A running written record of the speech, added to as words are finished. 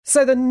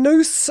So the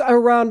noose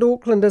around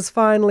Auckland is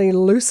finally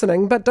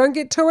loosening, but don't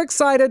get too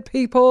excited,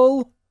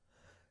 people.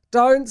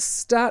 Don't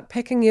start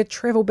packing your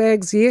travel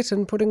bags yet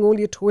and putting all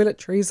your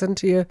toiletries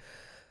into your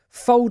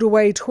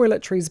fold-away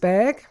toiletries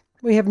bag.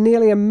 We have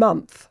nearly a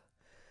month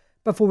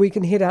before we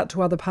can head out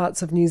to other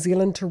parts of New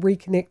Zealand to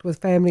reconnect with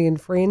family and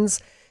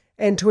friends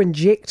and to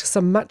inject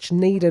some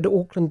much-needed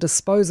Auckland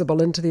disposable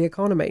into the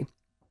economy.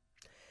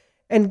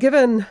 And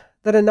given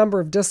that a number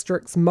of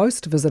districts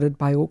most visited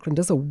by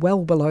Aucklanders are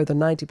well below the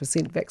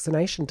 90%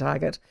 vaccination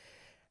target,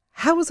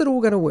 how is it all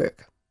going to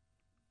work?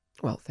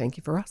 Well, thank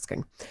you for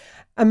asking.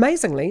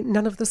 Amazingly,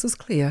 none of this is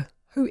clear.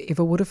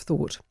 Whoever would have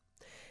thought?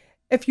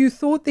 If you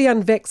thought the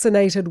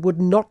unvaccinated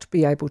would not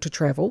be able to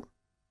travel,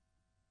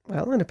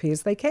 well, it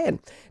appears they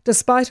can,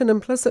 despite an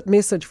implicit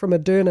message from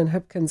Ardern and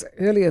Hipkins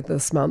earlier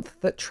this month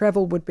that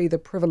travel would be the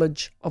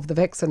privilege of the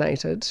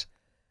vaccinated.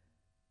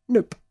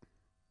 Nope.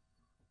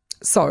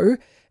 So,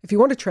 if you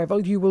want to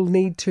travel, you will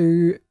need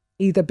to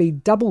either be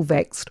double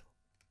vaxxed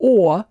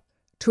or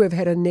to have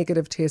had a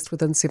negative test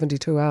within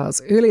 72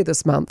 hours. Earlier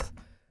this month,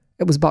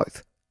 it was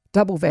both,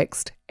 double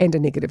vaxxed and a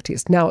negative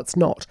test. Now it's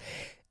not.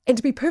 And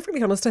to be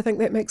perfectly honest, I think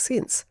that makes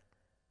sense.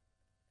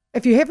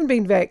 If you haven't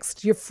been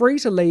vaxxed, you're free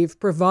to leave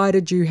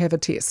provided you have a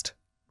test.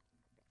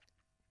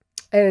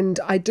 And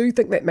I do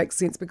think that makes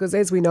sense because,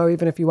 as we know,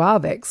 even if you are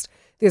vaxxed,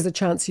 there's a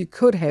chance you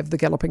could have the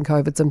galloping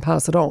COVIDs and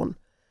pass it on.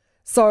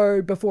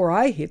 So before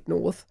I head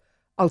north,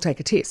 I'll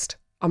take a test.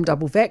 I'm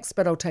double vaxxed,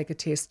 but I'll take a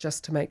test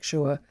just to make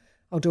sure.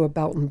 I'll do a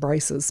belt and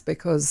braces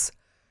because,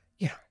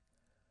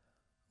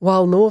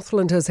 while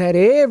Northland has had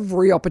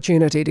every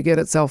opportunity to get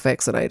itself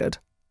vaccinated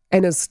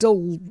and is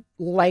still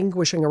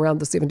languishing around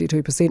the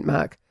 72%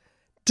 mark,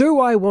 do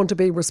I want to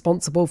be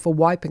responsible for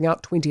wiping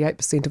out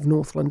 28% of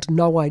Northland?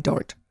 No, I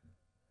don't.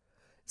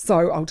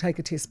 So I'll take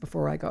a test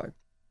before I go.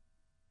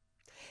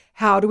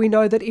 How do we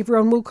know that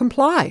everyone will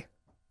comply?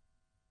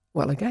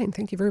 Well, again,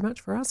 thank you very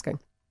much for asking.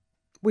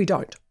 We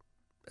don't,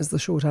 is the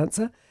short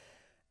answer.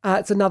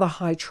 It's another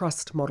high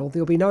trust model.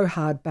 There'll be no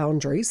hard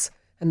boundaries,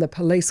 and the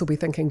police will be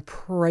thinking,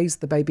 praise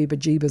the baby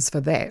bejeebers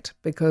for that,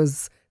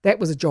 because that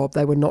was a job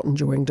they were not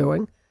enjoying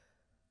doing.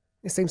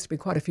 There seems to be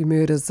quite a few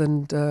murders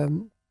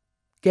and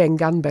gang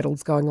gun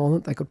battles going on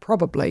that they could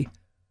probably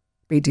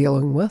be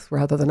dealing with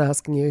rather than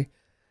asking you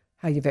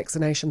how your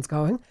vaccination's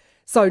going.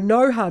 So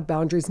no hard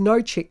boundaries,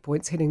 no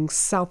checkpoints heading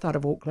south out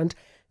of Auckland,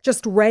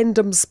 just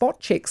random spot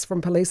checks from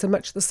police in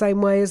much the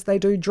same way as they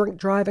do drink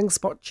driving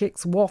spot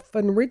checks, WAF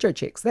and rego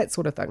checks, that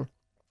sort of thing.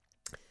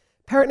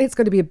 Apparently it's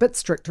going to be a bit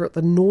stricter at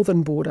the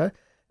northern border,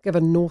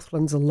 given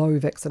Northland's a low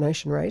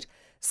vaccination rate,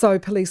 so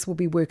police will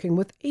be working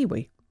with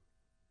iwi.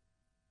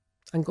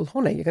 Uncle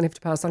Hone, you're going to have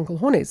to pass Uncle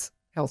Hone's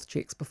health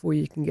checks before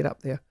you can get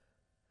up there.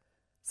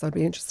 So it'll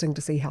be interesting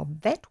to see how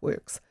that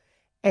works.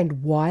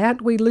 And why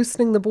aren't we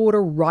loosening the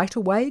border right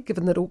away,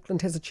 given that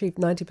Auckland has achieved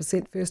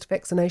 90% first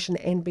vaccination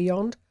and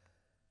beyond?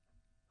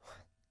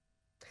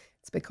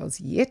 It's because,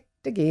 yet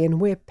again,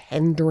 we're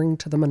pandering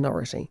to the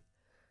minority.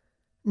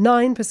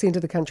 9%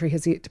 of the country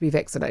has yet to be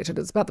vaccinated.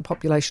 It's about the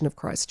population of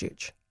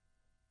Christchurch.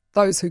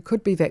 Those who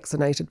could be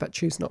vaccinated but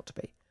choose not to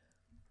be.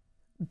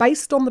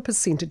 Based on the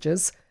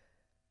percentages,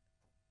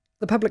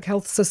 the public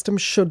health system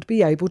should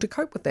be able to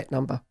cope with that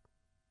number.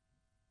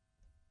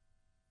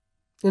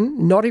 And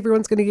not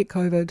everyone's going to get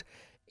COVID.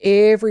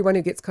 Everyone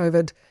who gets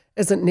COVID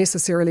isn't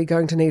necessarily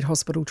going to need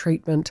hospital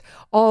treatment.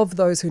 Of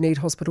those who need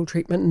hospital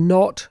treatment,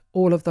 not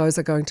all of those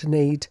are going to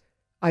need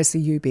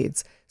ICU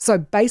beds. So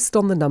based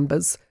on the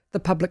numbers, the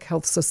public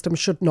health system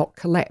should not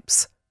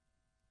collapse.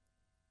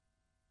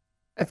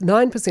 If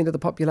 9% of the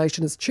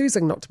population is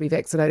choosing not to be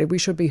vaccinated, we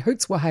should be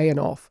hoots, wahey and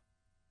off.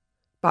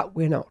 But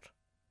we're not.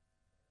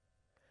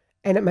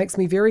 And it makes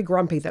me very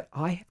grumpy that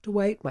I have to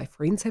wait, my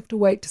friends have to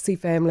wait to see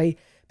family,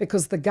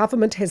 because the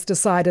government has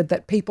decided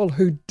that people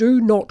who do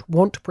not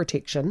want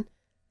protection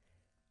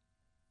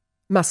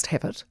must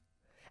have it.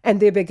 And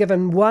they'll be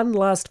given one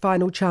last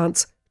final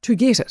chance to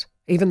get it,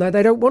 even though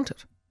they don't want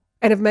it,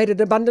 and have made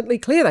it abundantly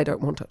clear they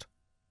don't want it.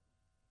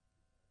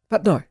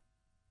 But no.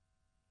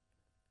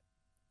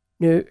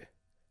 No,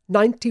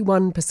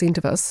 91%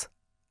 of us,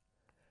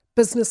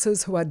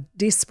 businesses who are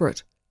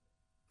desperate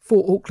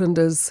for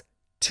Aucklanders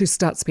to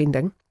start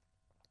spending,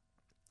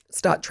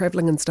 start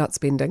travelling and start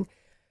spending,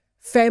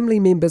 family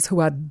members who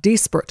are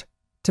desperate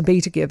to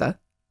be together,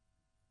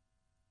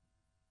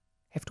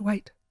 have to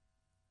wait.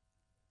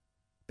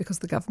 Because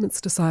the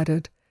government's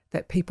decided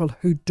that people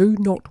who do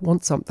not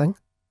want something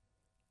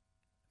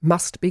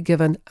must be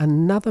given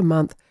another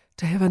month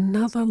to have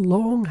another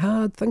long,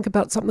 hard think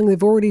about something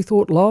they've already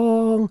thought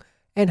long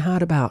and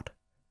hard about.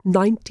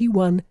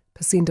 91%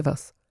 of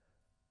us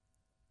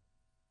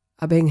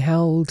are being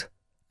held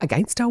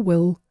against our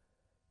will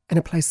in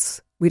a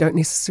place we don't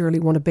necessarily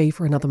want to be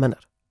for another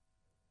minute.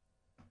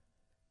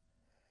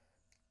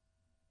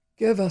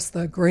 Give us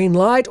the green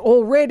light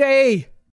already!